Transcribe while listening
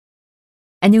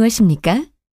안녕하십니까?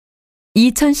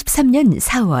 2013년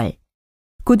 4월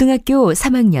고등학교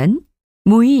 3학년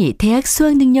모의 대학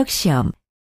수학능력 시험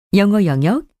영어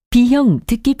영역 B형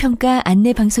듣기평가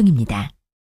안내 방송입니다.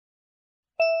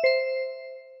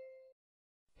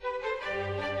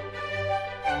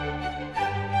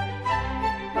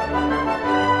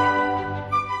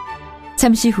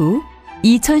 잠시 후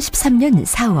 2013년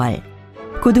 4월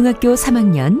고등학교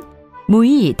 3학년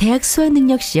모의 대학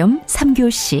수학능력 시험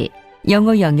 3교시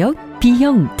영어 영역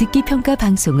B형 듣기평가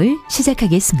방송을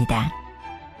시작하겠습니다.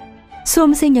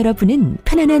 수험생 여러분은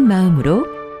편안한 마음으로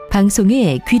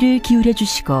방송에 귀를 기울여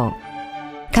주시고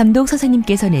감독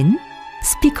선생님께서는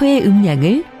스피커의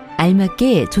음량을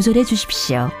알맞게 조절해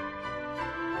주십시오.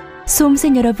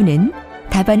 수험생 여러분은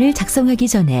답안을 작성하기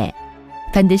전에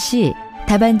반드시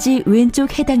답안지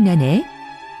왼쪽 해당란에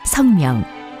성명,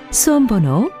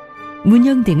 수험번호,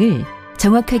 문형 등을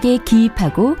정확하게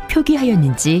기입하고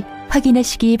표기하였는지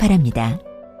확인하시기 바랍니다.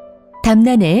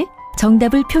 답란에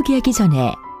정답을 표기하기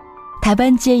전에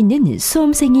답안지에 있는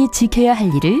수험생이 지켜야 할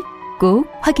일을 꼭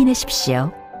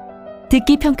확인하십시오.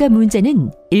 듣기평가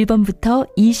문제는 1번부터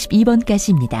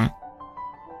 22번까지입니다.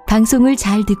 방송을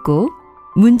잘 듣고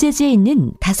문제지에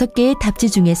있는 5개의 답지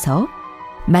중에서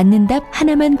맞는 답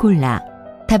하나만 골라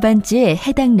답안지의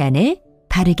해당 란에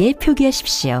바르게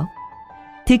표기하십시오.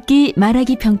 듣기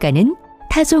말하기 평가는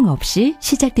타종 없이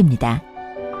시작됩니다.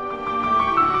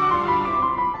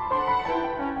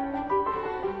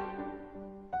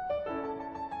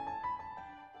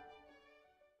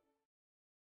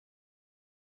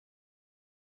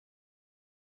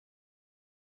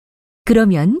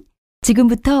 그러면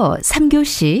지금부터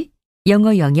 3교시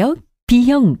영어 영역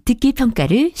B형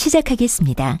듣기평가를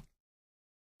시작하겠습니다.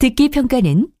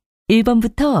 듣기평가는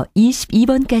 1번부터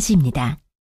 22번까지입니다.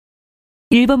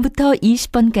 1번부터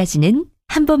 20번까지는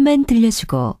한 번만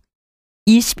들려주고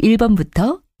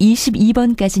 21번부터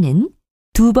 22번까지는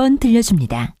 2번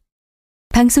들려줍니다.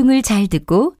 방송을 잘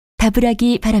듣고 답을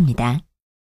하기 바랍니다.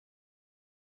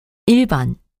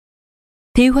 1번.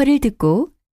 대화를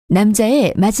듣고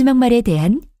남자의 마지막 말에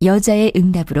대한 여자의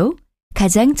응답으로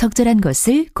가장 적절한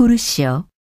것을 고르시오.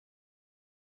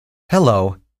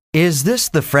 Hello, is this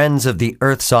the Friends of the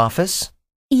Earth's office?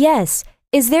 Yes.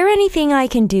 Is there anything I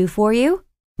can do for you?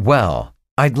 Well,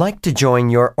 I'd like to join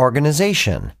your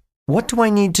organization. What do I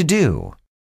need to do?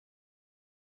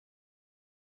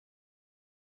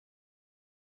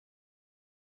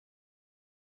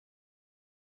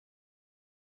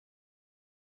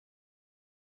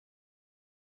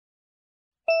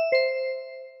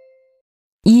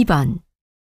 (2번)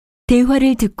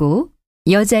 대화를 듣고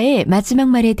여자의 마지막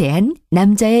말에 대한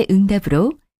남자의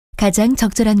응답으로 가장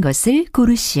적절한 것을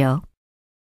고르시오.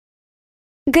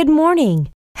 Good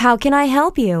morning. How can I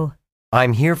help you?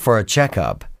 I'm here for a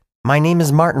checkup. My name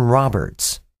is Martin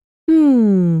Roberts.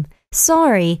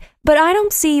 Sorry, but I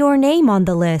don't see your name on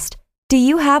the list. Do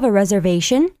you have a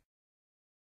reservation?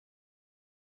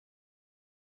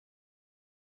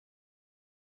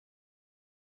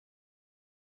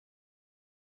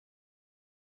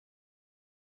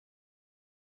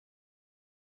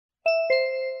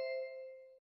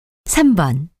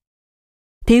 (3번)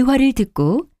 대화를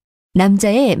듣고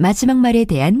남자의 마지막 말에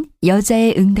대한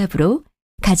여자의 응답으로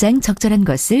가장 적절한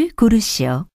것을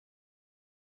고르시오.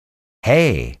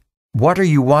 Hey, what are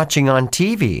you watching on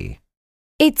TV?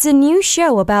 It's a new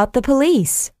show about the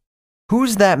police.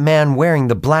 Who's that man wearing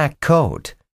the black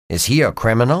coat? Is he a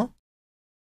criminal?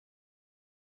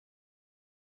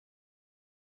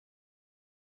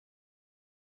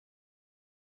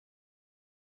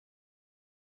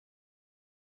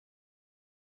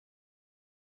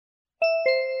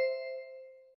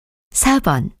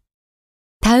 (4번)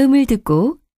 다음을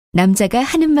듣고 남자가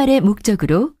하는 말의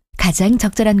목적으로 가장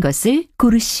적절한 것을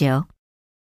고르시오.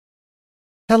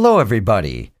 Hello,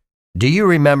 everybody. Do you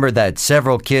remember that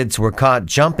several kids were caught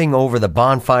jumping over the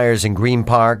bonfires in Green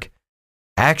Park?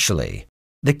 Actually,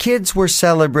 the kids were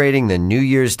celebrating the New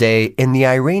Year's Day in the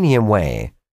Iranian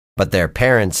way, but their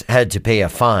parents had to pay a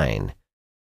fine.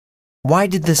 Why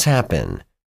did this happen?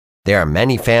 There are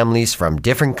many families from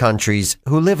different countries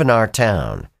who live in our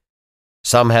town.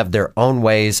 Some have their own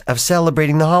ways of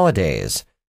celebrating the holidays,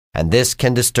 and this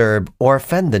can disturb or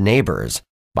offend the neighbors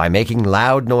by making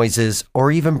loud noises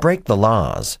or even break the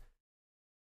laws.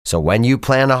 So when you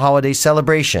plan a holiday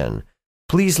celebration,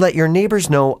 please let your neighbors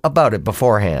know about it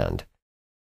beforehand.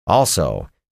 Also,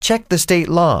 check the state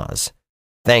laws.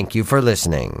 Thank you for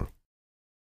listening.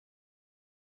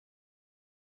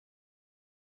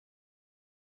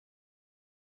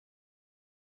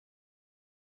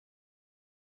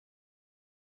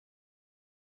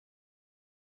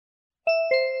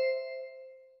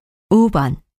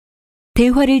 5번.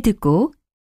 대화를 듣고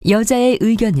여자의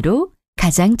의견으로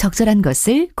가장 적절한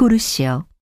것을 고르시오.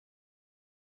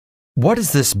 What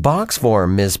is this box for,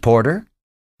 Ms. Porter?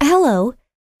 Hello.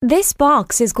 This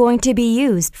box is going to be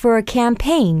used for a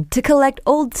campaign to collect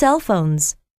old cell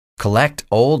phones. Collect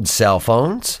old cell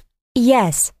phones?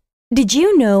 Yes. Did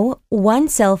you know one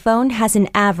cell phone has an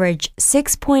average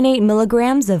 6.8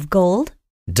 milligrams of gold?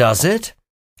 Does it?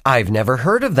 I've never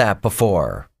heard of that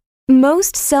before.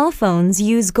 Most cell phones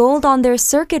use gold on their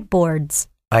circuit boards.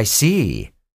 I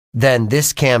see. Then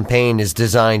this campaign is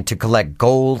designed to collect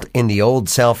gold in the old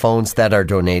cell phones that are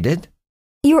donated?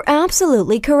 You're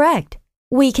absolutely correct.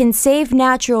 We can save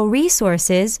natural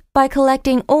resources by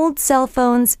collecting old cell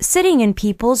phones sitting in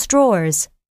people's drawers.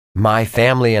 My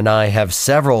family and I have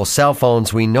several cell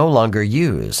phones we no longer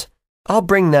use. I'll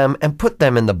bring them and put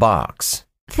them in the box.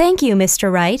 Thank you,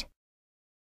 Mr. Wright.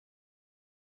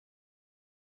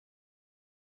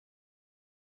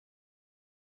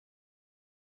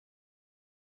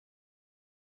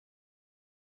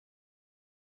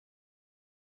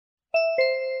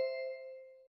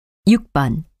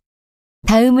 (6번)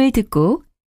 다음을 듣고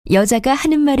여자가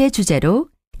하는 말의 주제로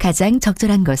가장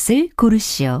적절한 것을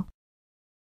고르시오.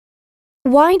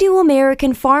 Why do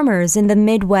American farmers in the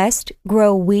Midwest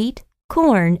grow wheat,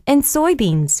 corn, and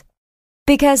soybeans?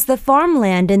 Because the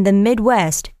farmland in the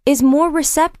Midwest is more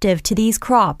receptive to these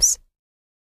crops.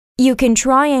 You can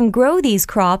try and grow these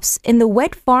crops in the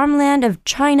wet farmland of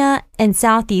China and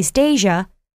Southeast Asia,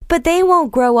 but they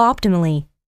won't grow optimally.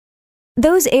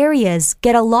 Those areas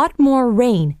get a lot more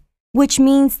rain, which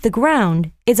means the ground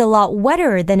is a lot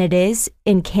wetter than it is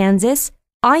in Kansas,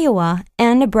 Iowa,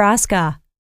 and Nebraska.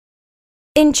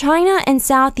 In China and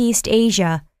Southeast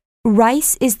Asia,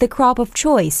 rice is the crop of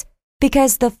choice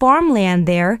because the farmland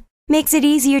there makes it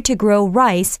easier to grow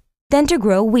rice than to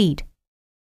grow wheat.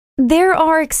 There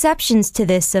are exceptions to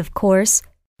this, of course,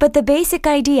 but the basic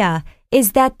idea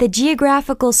is that the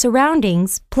geographical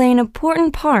surroundings play an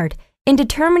important part in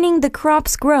determining the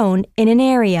crops grown in an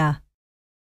area.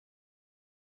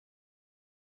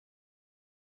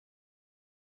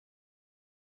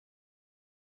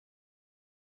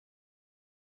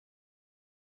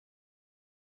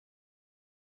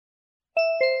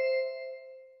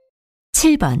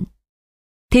 (7번)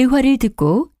 대화를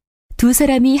듣고 두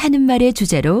사람이 하는 말의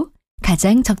주제로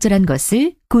가장 적절한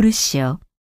것을 고르시오.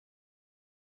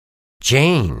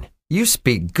 Jane, you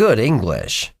speak good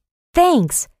English.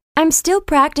 Thanks. I'm still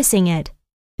practicing it.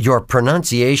 Your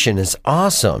pronunciation is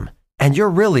awesome, and you're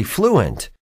really fluent.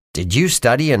 Did you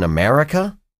study in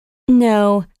America?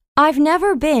 No, I've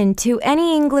never been to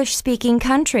any English-speaking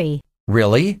country.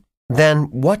 Really? Then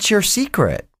what's your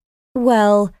secret?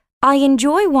 Well, I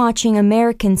enjoy watching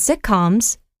American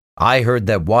sitcoms. I heard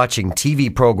that watching TV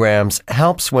programs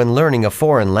helps when learning a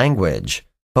foreign language.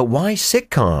 But why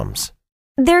sitcoms?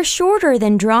 They're shorter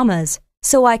than dramas,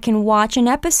 so I can watch an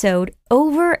episode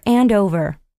over and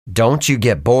over. Don't you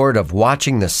get bored of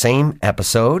watching the same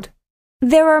episode?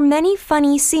 There are many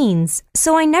funny scenes,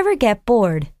 so I never get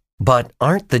bored. But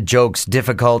aren't the jokes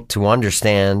difficult to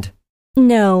understand?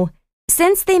 No,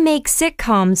 since they make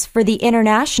sitcoms for the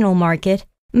international market,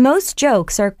 most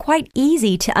jokes are quite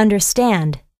easy to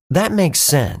understand. That makes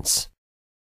sense.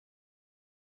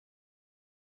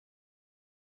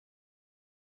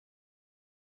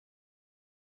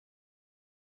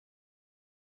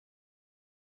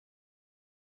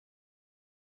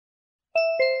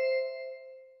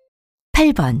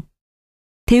 (8번)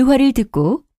 대화를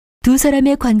듣고 두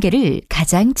사람의 관계를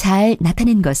가장 잘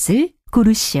나타낸 것을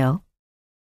고르시오.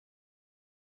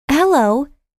 Hello,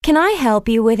 can I help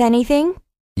you with anything?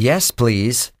 Yes,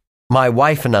 please. My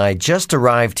wife and I just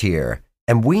arrived here,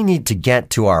 and we need to get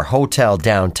to our hotel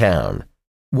downtown.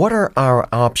 What are our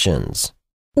options?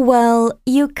 Well,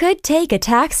 you could take a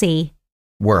taxi.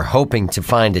 We're hoping to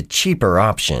find a cheaper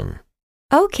option.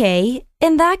 Okay,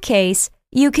 in that case,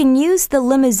 you can use the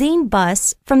limousine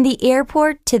bus from the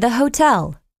airport to the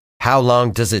hotel. How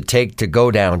long does it take to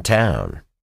go downtown?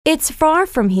 It's far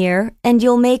from here, and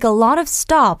you'll make a lot of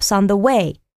stops on the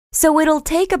way, so it'll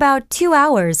take about 2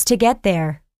 hours to get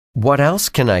there. What else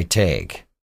can I take?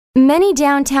 Many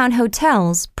downtown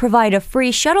hotels provide a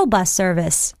free shuttle bus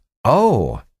service.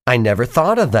 Oh, I never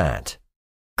thought of that.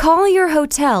 Call your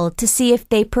hotel to see if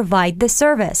they provide the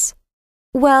service.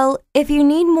 Well, if you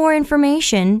need more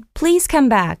information, please come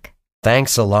back.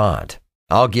 Thanks a lot.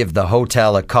 I'll give the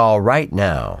hotel a call right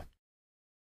now.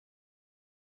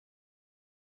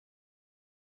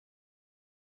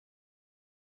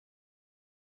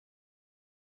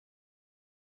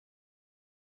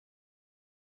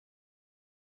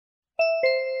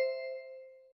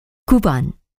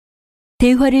 (9번)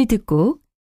 대화를 듣고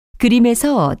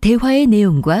그림에서 대화의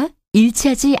내용과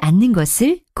일치하지 않는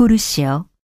것을 고르시오.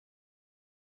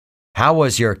 How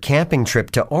was your camping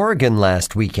trip to Oregon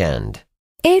last weekend?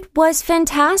 It was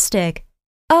fantastic.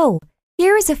 Oh,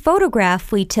 here is a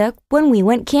photograph we took when we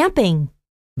went camping.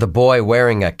 The boy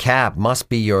wearing a cap must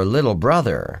be your little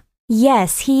brother.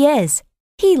 Yes, he is.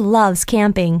 He loves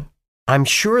camping. I'm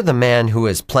sure the man who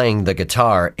is playing the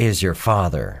guitar is your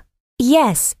father.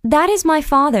 Yes, that is my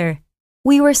father.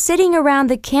 We were sitting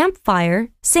around the campfire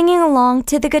singing along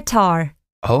to the guitar.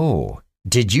 Oh,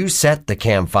 did you set the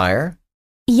campfire?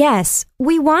 Yes,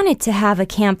 we wanted to have a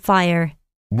campfire.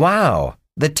 Wow,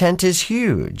 the tent is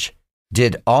huge.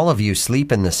 Did all of you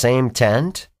sleep in the same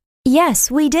tent? Yes,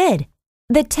 we did.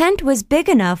 The tent was big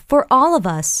enough for all of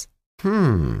us.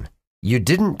 You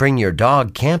didn't bring your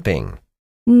dog camping.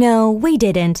 No, we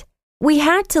didn't. We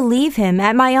had to leave him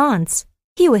at my aunt's.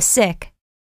 He was sick.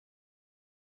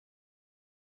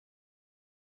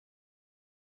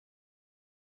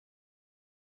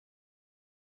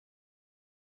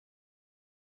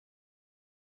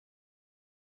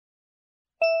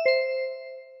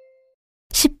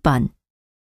 (10번)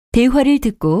 대화를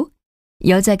듣고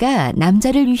여자가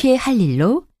남자를 위해 할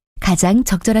일로 가장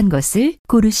적절한 것을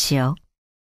고르시오.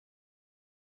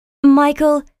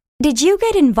 Michael, did you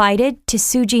get invited to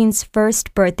Sujin's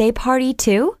first birthday party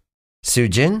too?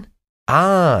 Sujin?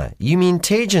 Ah, you mean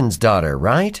Taejin's daughter,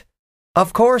 right?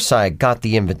 Of course I got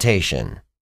the invitation.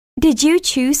 Did you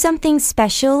choose something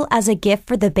special as a gift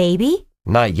for the baby?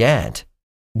 Not yet.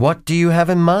 What do you have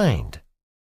in mind?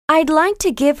 I'd like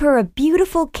to give her a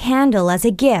beautiful candle as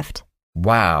a gift.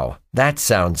 Wow, that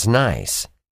sounds nice.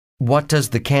 What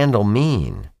does the candle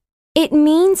mean? It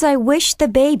means I wish the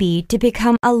baby to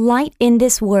become a light in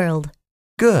this world.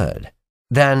 Good.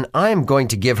 Then I'm going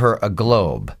to give her a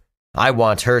globe. I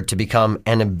want her to become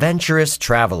an adventurous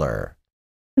traveler.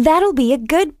 That'll be a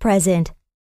good present.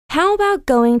 How about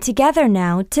going together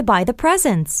now to buy the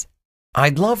presents?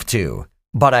 I'd love to,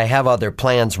 but I have other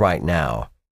plans right now.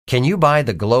 Can you buy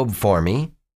the globe for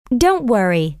me? Don't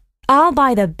worry. I'll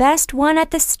buy the best one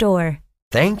at the store.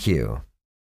 Thank you.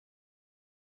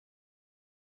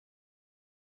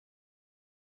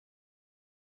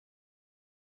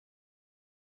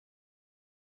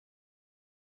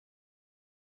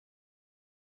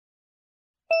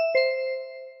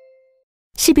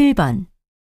 (11번)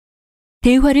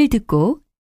 대화를 듣고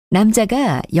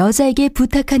남자가 여자에게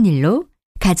부탁한 일로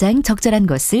가장 적절한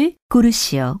것을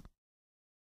고르시오.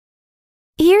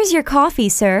 Here's your coffee,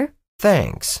 sir.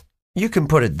 Thanks. You can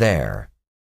put it there.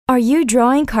 Are you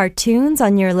drawing cartoons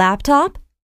on your laptop?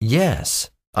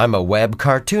 Yes, I'm a web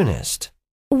cartoonist.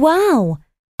 Wow!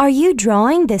 Are you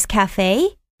drawing this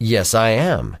cafe? Yes, I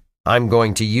am. I'm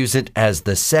going to use it as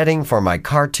the setting for my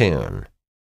cartoon.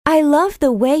 I love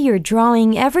the way you're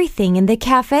drawing everything in the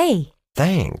cafe.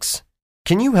 Thanks.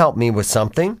 Can you help me with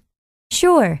something?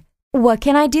 Sure. What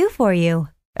can I do for you?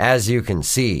 As you can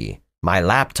see, my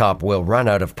laptop will run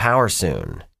out of power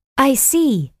soon. I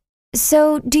see.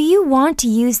 So, do you want to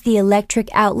use the electric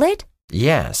outlet?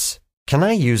 Yes. Can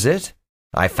I use it?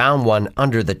 I found one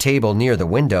under the table near the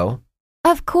window.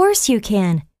 Of course you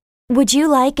can. Would you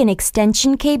like an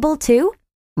extension cable too?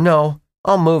 No,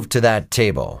 I'll move to that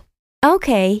table.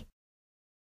 Okay.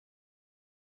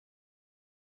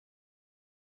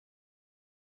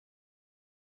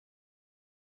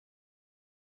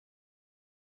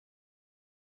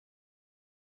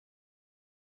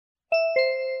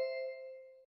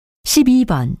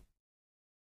 (12번)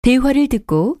 대화를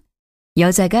듣고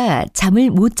여자가 잠을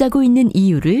못 자고 있는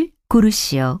이유를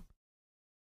고르시오.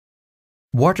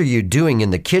 What are you doing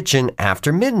in the kitchen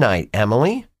after midnight,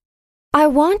 Emily? I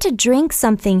want to drink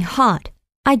something hot.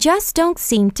 I just don't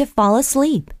seem to fall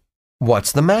asleep.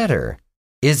 What's the matter?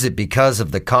 Is it because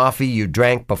of the coffee you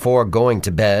drank before going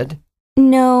to bed?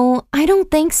 No, I don't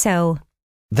think so.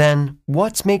 Then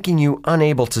what's making you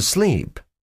unable to sleep?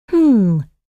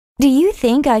 Do you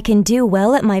think I can do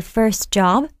well at my first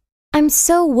job? I'm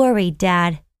so worried,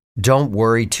 Dad. Don't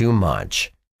worry too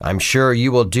much. I'm sure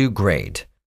you will do great.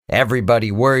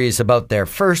 Everybody worries about their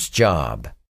first job.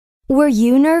 Were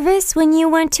you nervous when you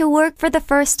went to work for the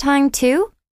first time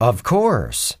too? Of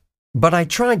course. But I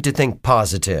tried to think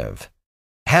positive.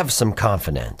 Have some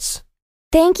confidence.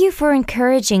 Thank you for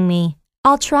encouraging me.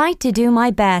 I'll try to do my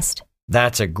best.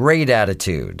 That's a great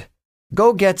attitude.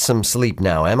 Go get some sleep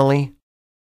now, Emily.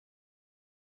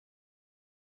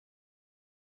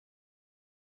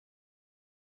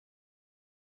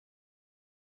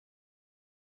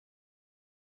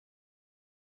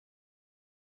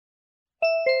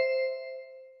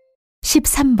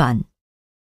 (13번)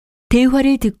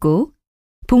 대화를 듣고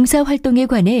봉사활동에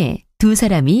관해 두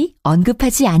사람이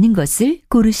언급하지 않은 것을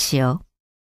고르시오.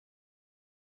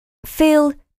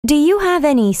 Phil, do you have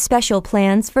any special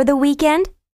plans for the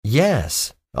weekend?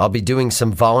 Yes, I'll be doing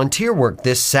some volunteer work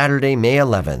this Saturday, May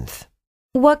 11th.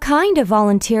 What kind of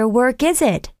volunteer work is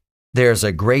it? There's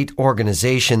a great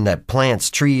organization that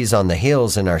plants trees on the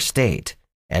hills in our state,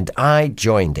 and I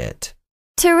joined it.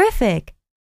 Terrific.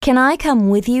 Can I come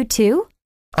with you too?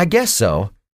 I guess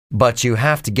so, but you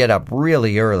have to get up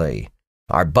really early.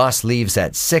 Our bus leaves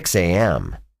at 6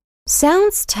 a.m.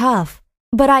 Sounds tough,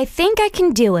 but I think I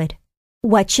can do it.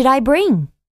 What should I bring?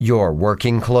 Your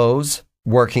working clothes,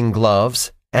 working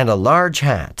gloves, and a large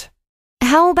hat.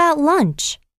 How about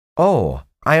lunch? Oh,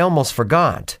 I almost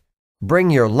forgot. Bring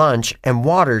your lunch and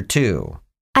water too.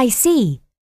 I see.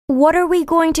 What are we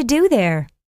going to do there?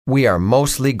 We are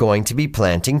mostly going to be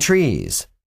planting trees,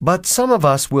 but some of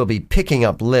us will be picking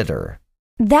up litter.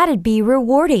 That'd be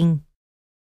rewarding.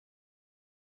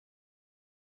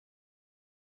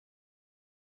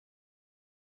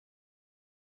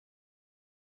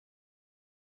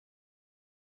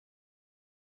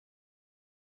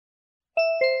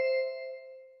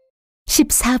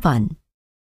 (14번)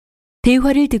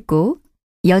 대화를 듣고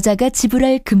여자가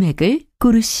지불할 금액을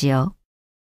고르시오.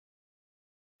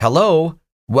 Hello,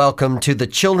 welcome to the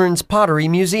Children's Pottery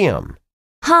Museum.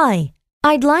 Hi,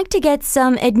 I'd like to get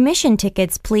some admission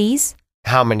tickets, please.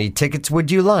 How many tickets would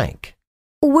you like?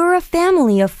 We're a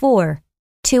family of 4.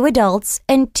 2 adults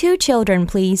and 2 children,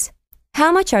 please.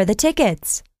 How much are the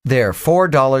tickets? They're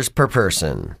 $4 per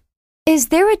person. Is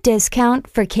there a discount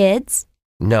for kids?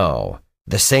 No,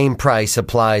 the same price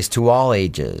applies to all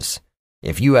ages.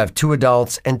 If you have 2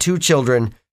 adults and 2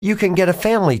 children, you can get a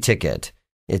family ticket.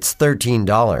 It's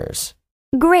 $13.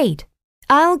 Great.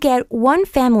 I'll get 1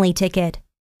 family ticket.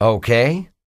 Okay.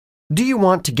 Do you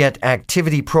want to get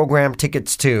activity program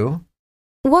tickets too?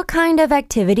 What kind of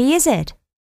activity is it?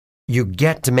 You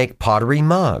get to make pottery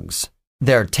mugs.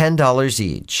 They're $10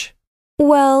 each.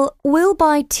 Well, we'll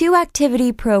buy 2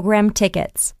 activity program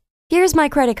tickets. Here's my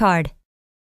credit card.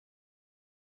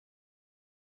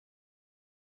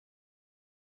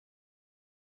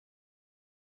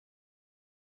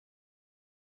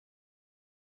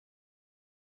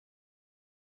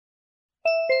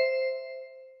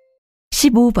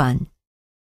 (15번)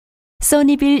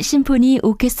 써니빌 심포니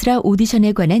오케스트라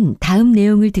오디션에 관한 다음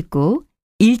내용을 듣고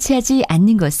일치하지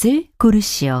않는 것을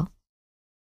고르시오.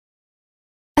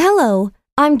 Hello,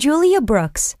 I'm Julia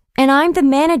Brooks, and I'm the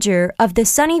manager of the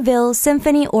Sunnyvale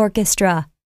Symphony Orchestra.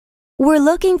 We're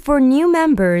looking for new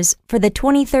members for the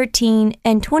 2013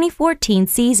 and 2014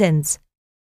 seasons.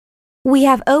 We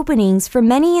have openings for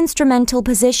many instrumental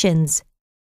positions.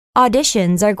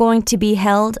 Auditions are going to be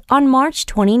held on March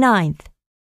 29th.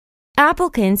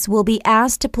 Applicants will be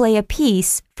asked to play a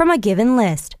piece from a given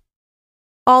list.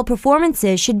 All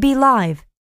performances should be live.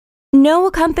 No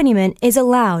accompaniment is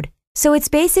allowed, so it's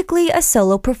basically a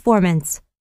solo performance.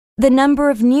 The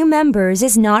number of new members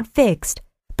is not fixed,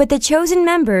 but the chosen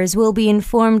members will be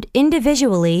informed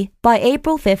individually by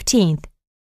April 15th.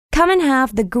 Come and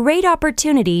have the great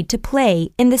opportunity to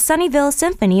play in the Sunnyvale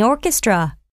Symphony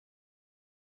Orchestra.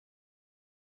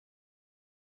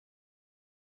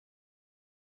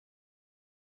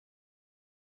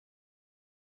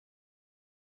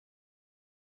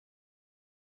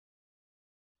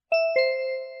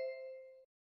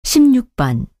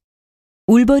 (16번)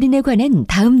 울버린에 관한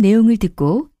다음 내용을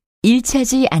듣고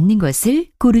일치하지 않는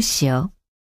것을 고르시오.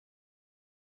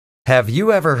 Have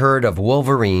you ever heard of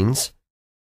wolverines?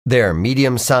 They're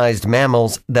medium-sized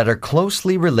mammals that are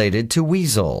closely related to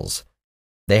weasels.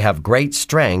 They have great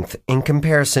strength in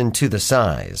comparison to the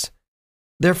size.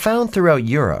 They're found throughout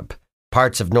Europe,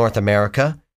 parts of North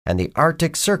America, and the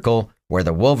Arctic Circle, where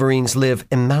the wolverines live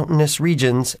in mountainous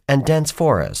regions and dense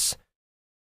forests.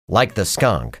 Like the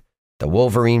skunk, the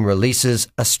wolverine releases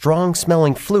a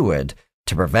strong-smelling fluid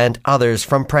to prevent others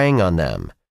from preying on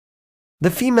them.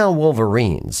 The female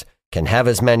wolverines can have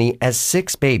as many as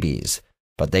 6 babies,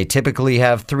 but they typically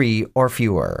have 3 or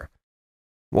fewer.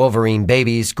 Wolverine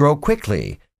babies grow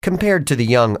quickly compared to the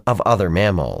young of other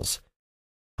mammals.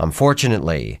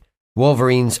 Unfortunately,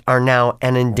 wolverines are now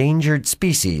an endangered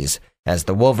species as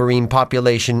the wolverine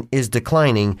population is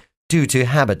declining due to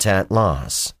habitat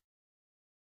loss.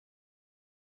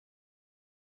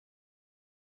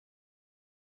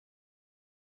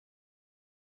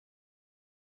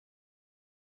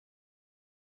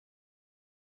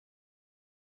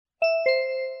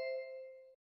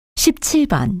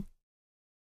 (17번)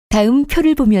 다음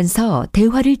표를 보면서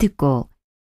대화를 듣고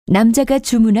남자가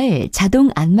주문할 자동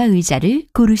안마 의자를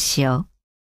고르시오.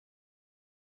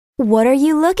 What are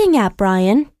you looking at,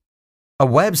 Brian? A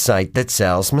website that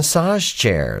sells massage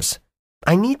chairs.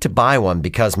 I need to buy one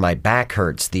because my back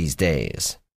hurts these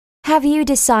days. Have you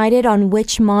decided on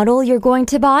which model you're going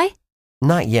to buy?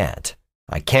 Not yet.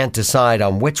 I can't decide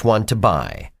on which one to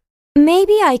buy.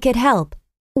 Maybe I could help.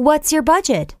 What's your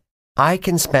budget? I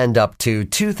can spend up to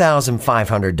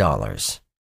 $2,500.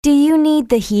 Do you need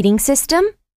the heating system?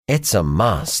 It's a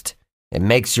must. It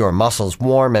makes your muscles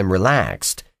warm and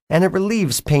relaxed, and it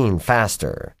relieves pain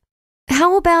faster.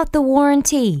 How about the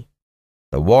warranty?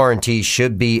 The warranty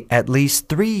should be at least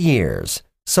 3 years,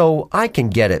 so I can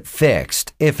get it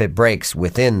fixed if it breaks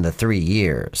within the 3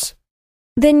 years.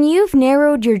 Then you've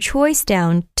narrowed your choice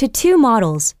down to 2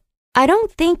 models. I don't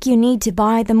think you need to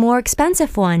buy the more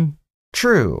expensive one.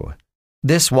 True.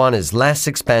 This one is less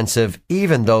expensive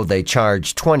even though they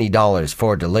charge $20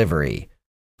 for delivery.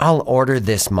 I'll order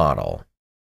this model.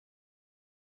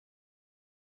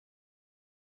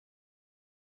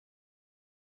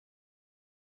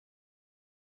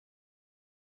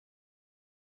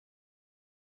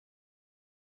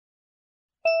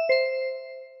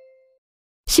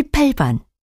 (18번)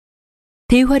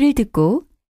 대화를 듣고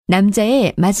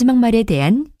남자의 마지막 말에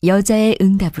대한 여자의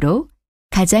응답으로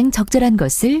가장 적절한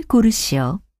것을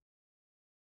고르시오.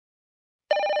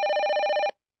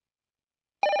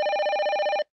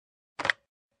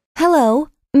 Hello,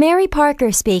 Mary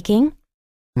Parker speaking.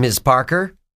 Ms.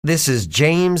 Parker, this is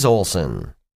James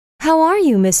Olson. How are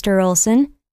you, Mr.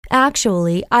 Olson?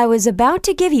 Actually, I was about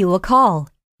to give you a call.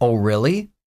 Oh, really?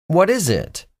 What is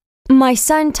it? My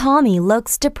son Tommy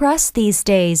looks depressed these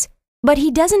days, but he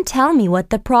doesn't tell me what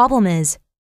the problem is.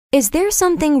 Is there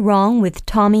something wrong with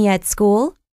Tommy at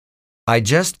school? I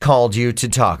just called you to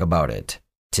talk about it.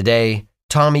 Today,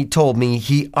 Tommy told me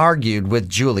he argued with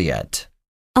Juliet.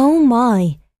 Oh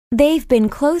my, they've been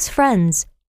close friends.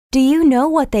 Do you know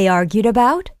what they argued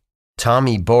about?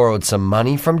 Tommy borrowed some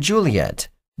money from Juliet,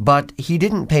 but he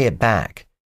didn't pay it back,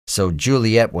 so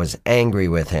Juliet was angry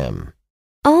with him.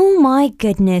 Oh my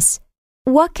goodness.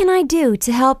 What can I do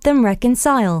to help them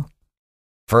reconcile?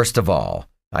 First of all,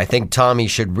 I think Tommy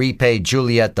should repay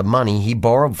Juliet the money he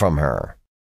borrowed from her.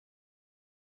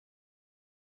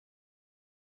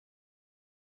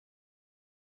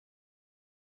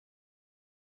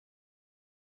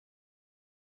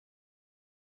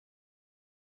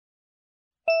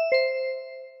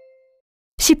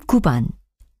 (19번)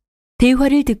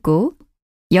 대화를 듣고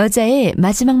여자의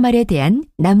마지막 말에 대한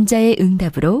남자의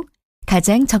응답으로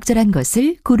가장 적절한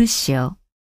것을 고르시오.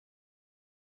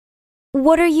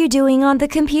 What are you doing on the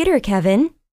computer,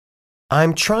 Kevin?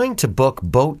 I'm trying to book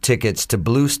boat tickets to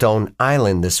Bluestone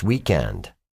Island this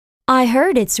weekend. I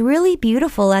heard it's really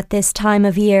beautiful at this time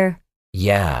of year.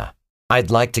 Yeah, I'd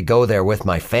like to go there with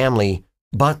my family,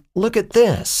 but look at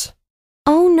this.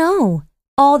 Oh no,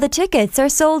 all the tickets are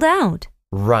sold out.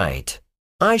 Right.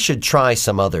 I should try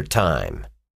some other time.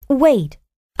 Wait,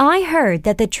 I heard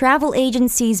that the travel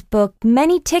agencies book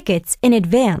many tickets in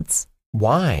advance.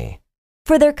 Why?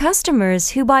 For their customers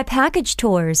who buy package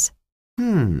tours.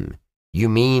 You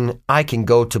mean I can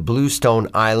go to Bluestone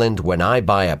Island when I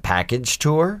buy a package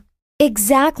tour?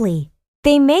 Exactly.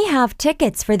 They may have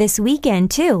tickets for this weekend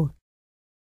too.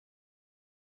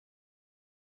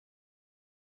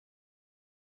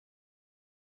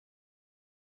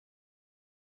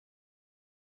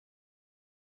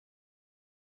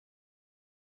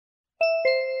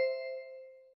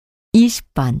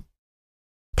 (20번)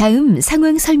 다음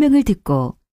상황 설명을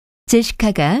듣고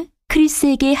제시카가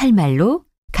크리스에게 할 말로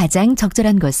가장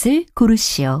적절한 것을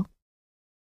고르시오.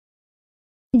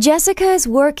 Jessica is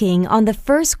working on the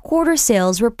first quarter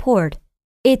sales report.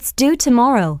 It's due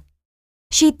tomorrow.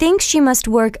 She thinks she must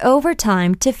work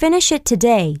overtime to finish it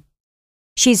today.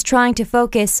 She's trying to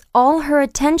focus all her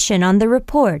attention on the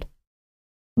report.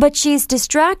 But she's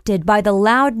distracted by the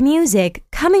loud music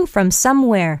coming from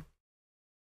somewhere.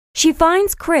 She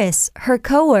finds Chris, her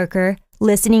coworker,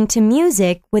 listening to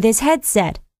music with his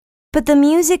headset, but the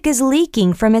music is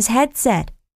leaking from his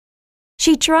headset.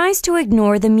 She tries to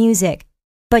ignore the music,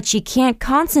 but she can't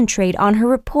concentrate on her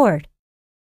report.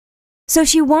 So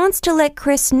she wants to let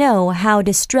Chris know how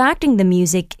distracting the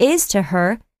music is to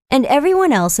her and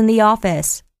everyone else in the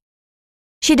office.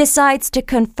 She decides to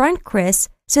confront Chris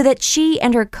so that she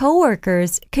and her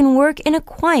coworkers can work in a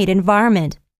quiet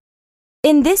environment.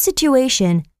 In this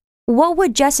situation, what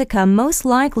would Jessica most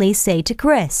likely say to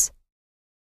Chris?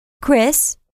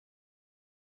 Chris?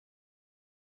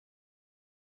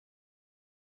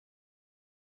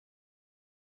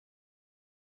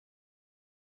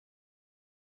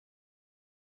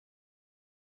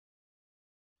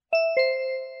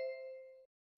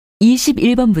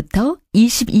 (21번부터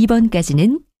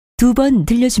 22번까지는 2번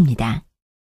들려줍니다.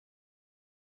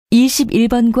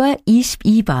 21번과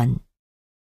 22번.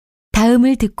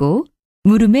 다음을 듣고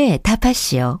물음에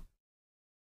답하시오.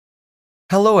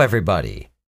 Hello, everybody.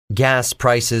 Gas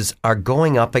prices are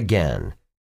going up again.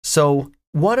 So,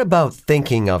 what about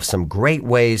thinking of some great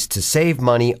ways to save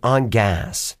money on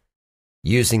gas?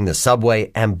 Using the subway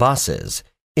and buses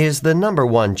is the number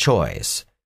one choice.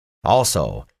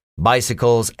 Also,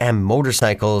 bicycles and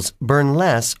motorcycles burn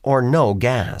less or no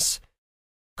gas.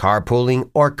 Carpooling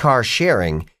or car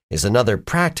sharing is another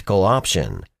practical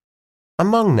option.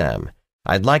 Among them,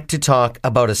 I'd like to talk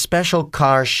about a special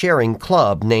car sharing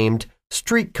club named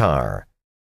Streetcar.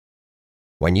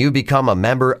 When you become a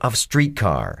member of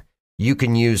Streetcar, you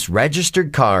can use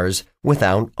registered cars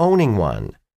without owning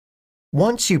one.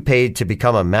 Once you paid to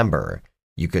become a member,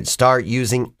 you could start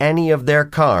using any of their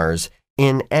cars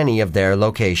in any of their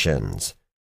locations.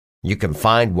 You can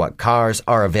find what cars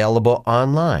are available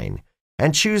online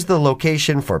and choose the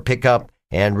location for pickup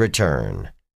and return.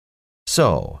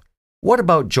 So, what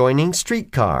about joining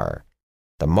Streetcar?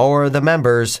 The more the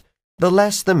members, the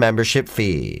less the membership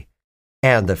fee,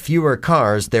 and the fewer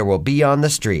cars there will be on the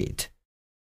street.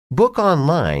 Book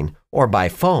online or by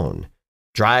phone.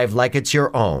 Drive like it's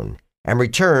your own and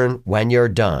return when you're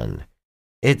done.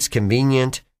 It's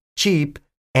convenient, cheap,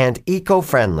 and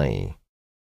eco-friendly.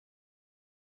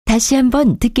 다시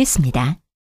한번 듣겠습니다.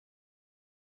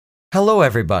 Hello,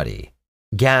 everybody.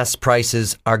 Gas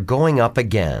prices are going up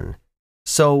again.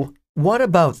 So, what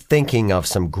about thinking of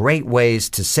some great ways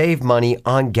to save money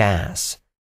on gas?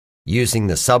 Using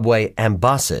the subway and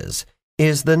buses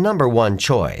is the number one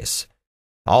choice.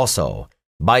 Also,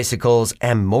 bicycles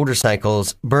and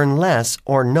motorcycles burn less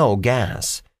or no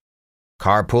gas.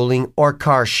 Carpooling or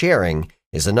car sharing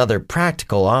is another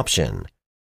practical option.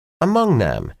 Among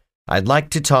them, I'd like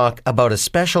to talk about a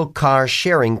special car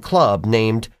sharing club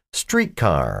named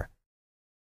Streetcar.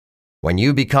 When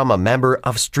you become a member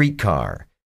of Streetcar,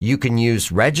 you can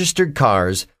use registered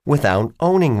cars without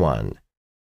owning one.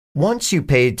 Once you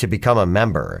paid to become a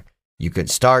member, you could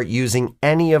start using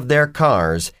any of their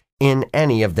cars in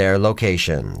any of their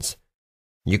locations.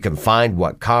 You can find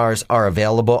what cars are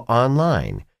available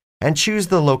online and choose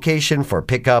the location for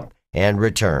pickup and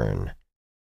return.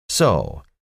 So,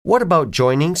 what about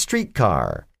joining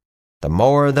Streetcar? The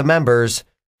more the members,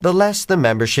 the less the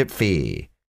membership fee,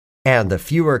 and the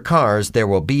fewer cars there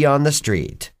will be on the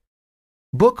street.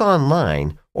 Book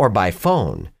online or by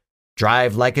phone.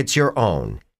 Drive like it's your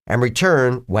own and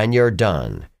return when you're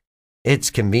done. It's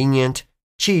convenient,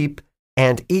 cheap,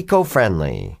 and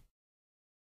eco-friendly.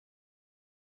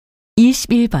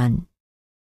 21번.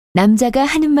 남자가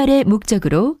하는 말의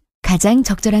목적으로 가장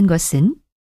적절한 것은?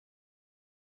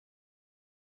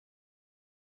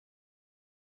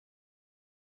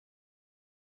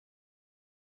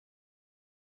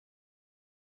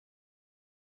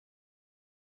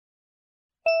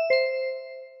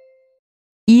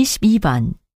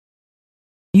 (22번)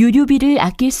 유류비를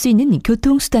아낄 수 있는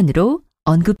교통수단으로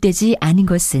언급되지 않은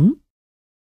것은?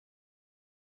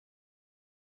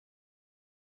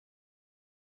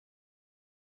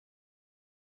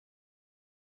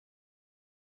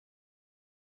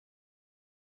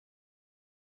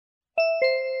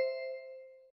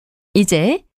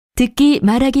 이제 듣기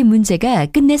말하기 문제가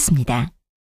끝냈습니다.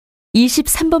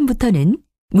 23번부터는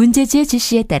문제지의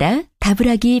지시에 따라 답을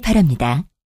하기 바랍니다.